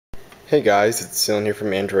Hey guys, it's Dylan here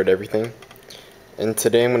from Android Everything, and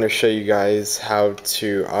today I'm going to show you guys how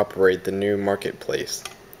to operate the new marketplace.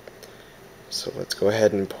 So let's go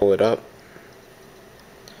ahead and pull it up.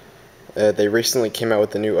 They recently came out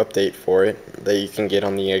with a new update for it that you can get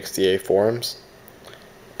on the XDA forums,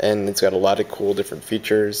 and it's got a lot of cool different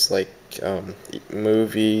features like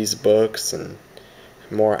movies, books, and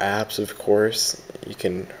more apps. Of course, you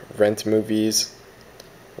can rent movies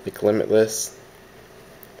like Limitless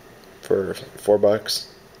for $4.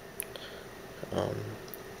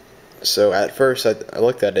 So at first I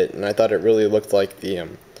looked at it and I thought it really looked like the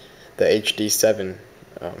HD7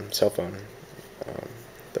 cell phone,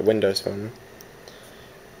 the Windows phone.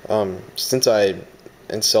 Since I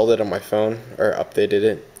installed it on my phone or updated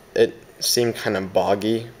it, it seemed kind of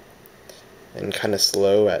boggy and kind of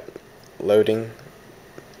slow at loading.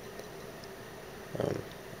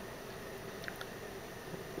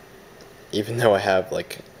 Even though I have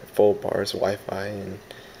like full bars Wi-Fi and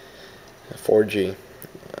 4G.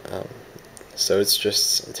 So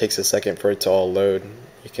it takes a second for it to all load.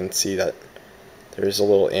 You can see that there's a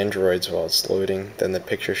little Androids while it's loading, then the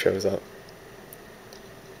picture shows up.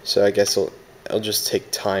 So I guess it'll just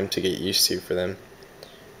take time to get used to for them,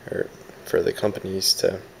 or for the companies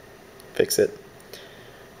to fix it.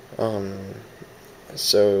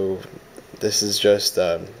 So this is just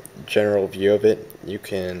a general view of it. You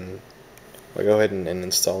can go ahead and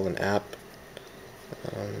install an app,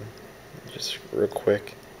 just real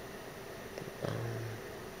quick.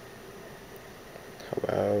 How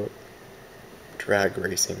about drag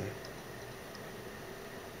racing?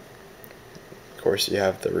 Of course, you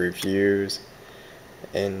have the reviews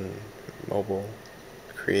and mobile,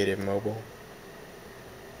 creative mobile.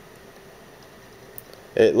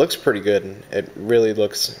 It looks pretty good. It really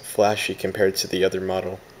looks flashy compared to the other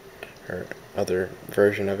model or other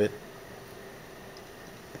version of it.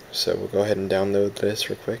 So we'll go ahead and download this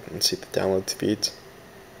real quick and see the download speeds.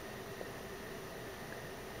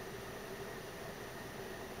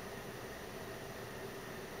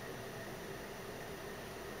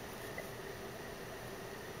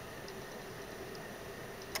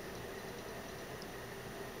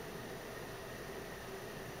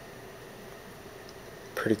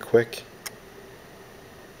 Pretty quick.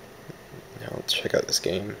 Now let's check out this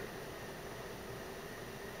game.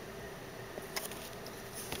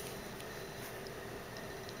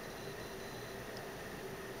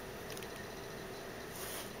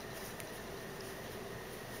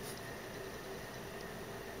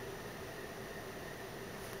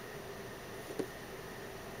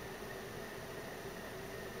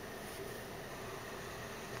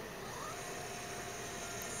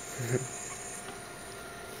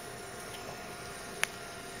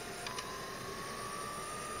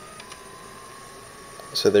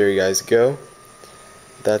 So there you guys go.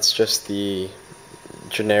 That's just the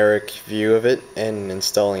generic view of it and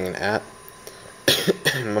installing an app.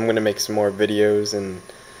 I'm going to make some more videos in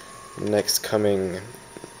the next coming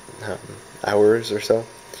hours or so,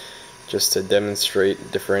 just to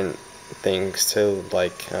demonstrate different things to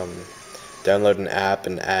download an app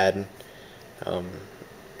and add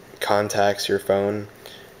contacts to your phone.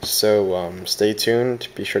 So stay tuned,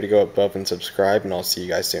 be sure to go above and subscribe, and I'll see you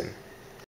guys soon.